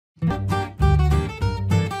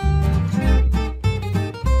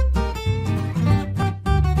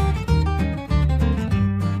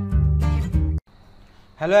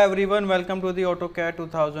Hello everyone, welcome to the Autocad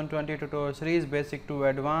 2020 tutorial series Basic to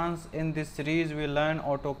Advanced. In this series we learn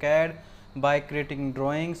Autocad by creating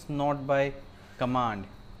drawings, not by command.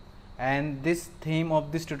 And this theme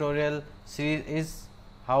of this tutorial series is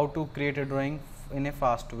how to create a drawing in a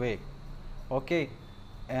fast way. Okay,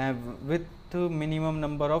 with minimum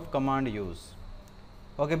number of command use.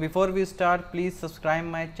 Okay, before we start, please subscribe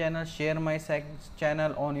my channel, share my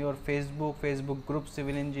channel on your Facebook group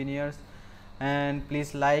Civil Engineers, and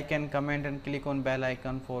please like and comment and click on bell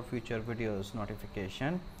icon for future videos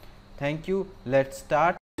notification. Thank you. Let's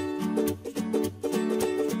start.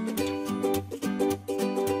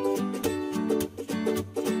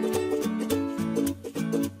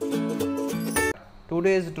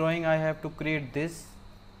 Today's drawing I have to create this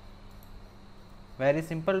very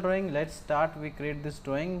simple drawing. Let's start. We create this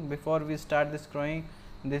drawing. Before we start this drawing,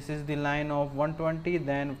 this is the line of 120,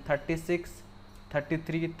 then 36,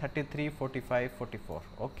 33, 33, 45, 44.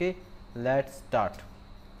 Okay, let's start.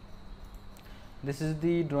 This is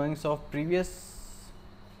the drawings of previous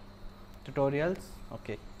tutorials.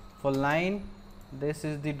 Okay, for line, this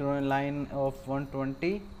is the drawing line of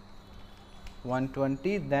 120,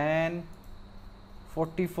 then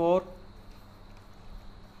 44,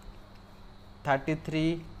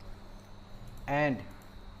 33, and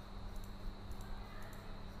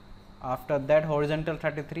after that horizontal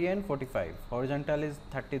 33 and 45. Horizontal is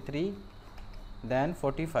 33, then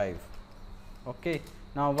 45. Okay,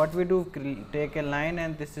 now what we do, take a line,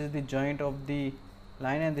 and this is the joint of the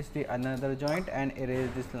line, and this is the another joint, and erase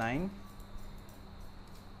this line.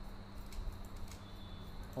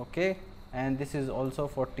 Okay, and this is also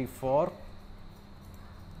 44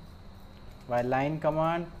 by line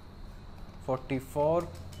command 44,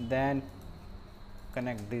 then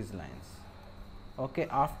connect these lines. Okay,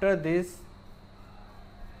 after this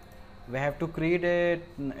we have to create a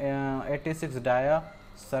 86 dia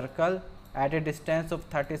circle at a distance of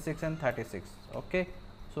 36 and 36. Okay,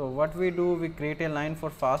 so what we do, we create a line for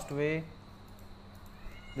fast way.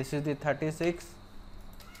 This is the 36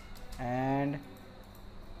 and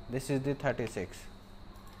this is the 36,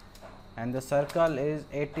 and the circle is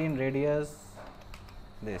 18 radius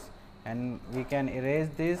this, and we can erase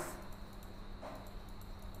this.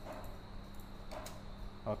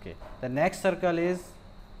 Okay, the next circle is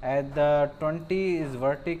at the 20 is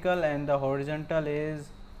vertical and the horizontal is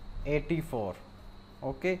 84.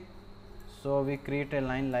 Okay, so we create a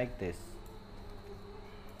line like this,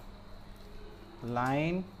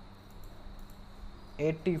 line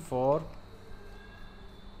 84.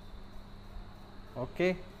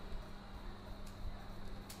 Okay,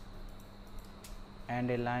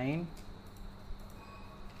 and a line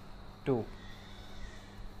 2,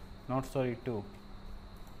 not sorry 2,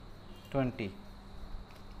 20.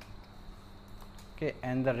 Okay,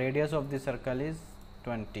 and the radius of the circle is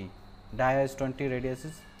 20, dia is 20, radius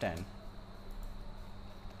is 10.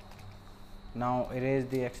 Now erase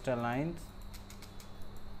the extra lines.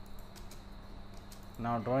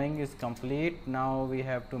 Now drawing is complete. Now we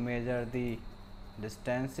have to measure the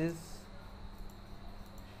distances.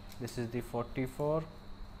 This is the 44,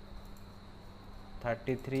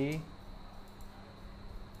 33,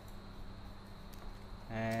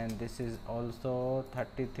 and this is also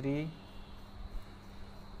 33,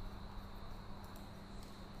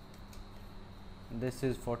 this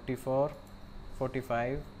is 44,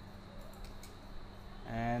 45,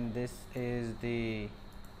 and this is the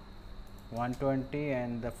 120,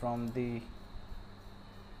 and from the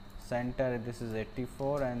center this is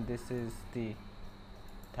 84, and this is the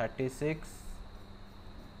 36.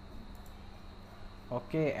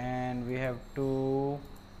 Okay, and we have to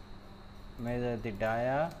measure the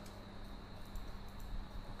dia.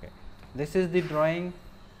 Okay, this is the drawing.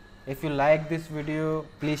 If you like this video,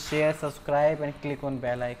 please share, subscribe, and click on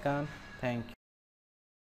bell icon. Thank you.